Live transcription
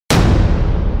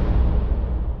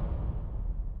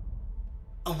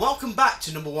And welcome back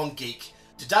to Number One Geek.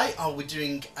 Today I'll be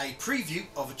doing a preview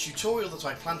of a tutorial that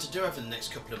I plan to do over the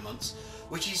next couple of months,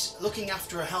 which is looking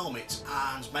after a helmet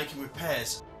and making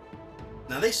repairs.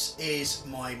 Now this is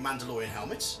my Mandalorian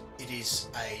helmet. It is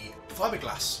a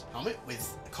fiberglass helmet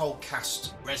with cold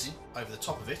cast resin over the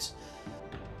top of it,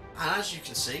 and as you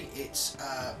can see it's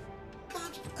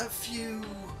had a few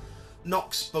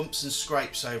knocks, bumps and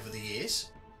scrapes over the years.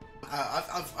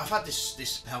 I've had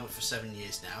this helmet for 7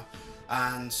 years now,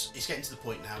 and it's getting to the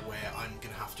point now where I'm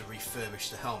going to have to refurbish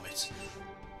the helmet.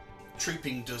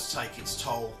 Trooping does take its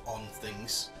toll on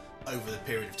things over the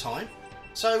period of time.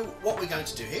 So what we're going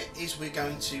to do here is we're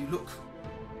going to look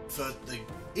for the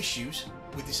issues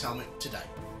with this helmet today.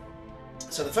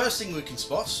 So the first thing we can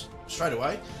spot straight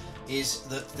away is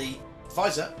that the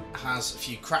visor has a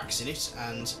few cracks in it,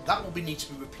 and that will need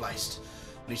to be replaced.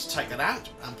 We need to take that out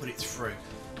and put it through.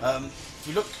 If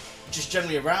you look just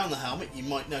generally around the helmet, you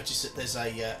might notice that there's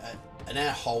an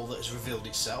air hole that has revealed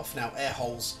itself. Now, air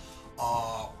holes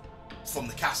are from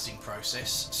the casting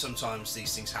process. Sometimes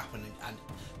these things happen and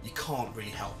you can't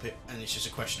really help it, and it's just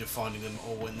a question of finding them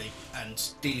and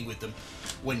dealing with them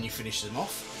when you finish them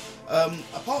off.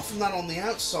 Apart from that, on the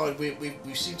outside we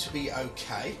seem to be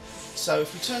okay. So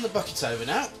if we turn the bucket over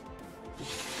now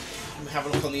and we have a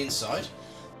look on the inside,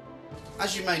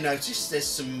 as you may notice, there's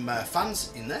some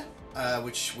fans in there,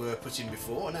 which were put in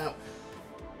before. Now,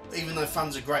 even though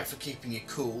fans are great for keeping you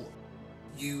cool,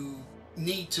 you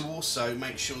need to also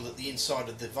make sure that the inside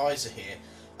of the visor here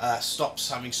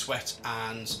stops having sweat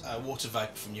and water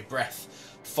vapour from your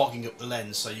breath fogging up the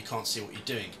lens so you can't see what you're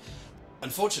doing.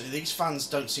 Unfortunately, these fans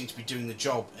don't seem to be doing the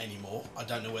job anymore. I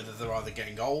don't know whether they're either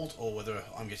getting old or whether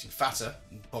I'm getting fatter,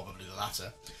 probably the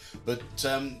latter. But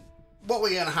what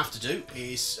we're going to have to do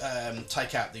is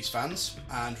take out these fans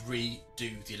and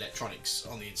redo the electronics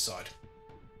on the inside.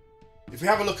 If we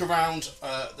have a look around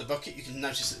the bucket, you can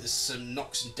notice that there's some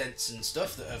knocks and dents and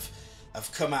stuff that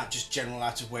have come out just general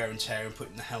out of wear and tear and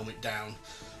putting the helmet down.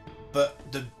 But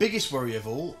the biggest worry of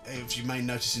all, as you may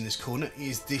notice in this corner,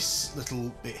 is this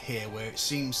little bit here where it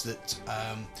seems that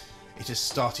it has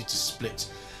started to split.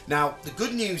 Now, the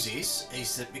good news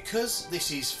is that because this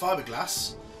is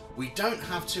fiberglass, we don't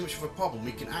have too much of a problem.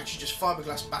 We can actually just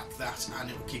fiberglass back that and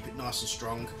it will keep it nice and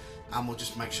strong, and we'll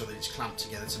just make sure that it's clamped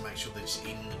together to make sure that it's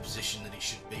in the position that it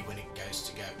should be when it goes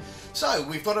to go. So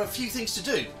we've got a few things to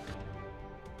do.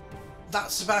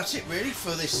 That's about it really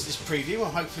for this preview.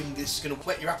 I'm hoping this is going to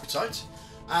whet your appetite,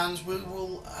 and we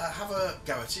will have a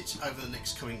go at it over the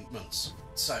next coming months.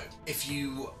 So if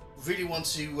you really want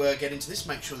to get into this,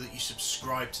 make sure that you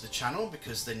subscribe to the channel,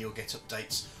 because then you'll get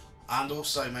updates. And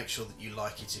also make sure that you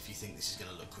like it if you think this is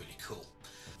going to look really cool.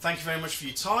 Thank you very much for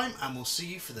your time, and we'll see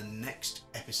you for the next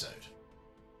episode.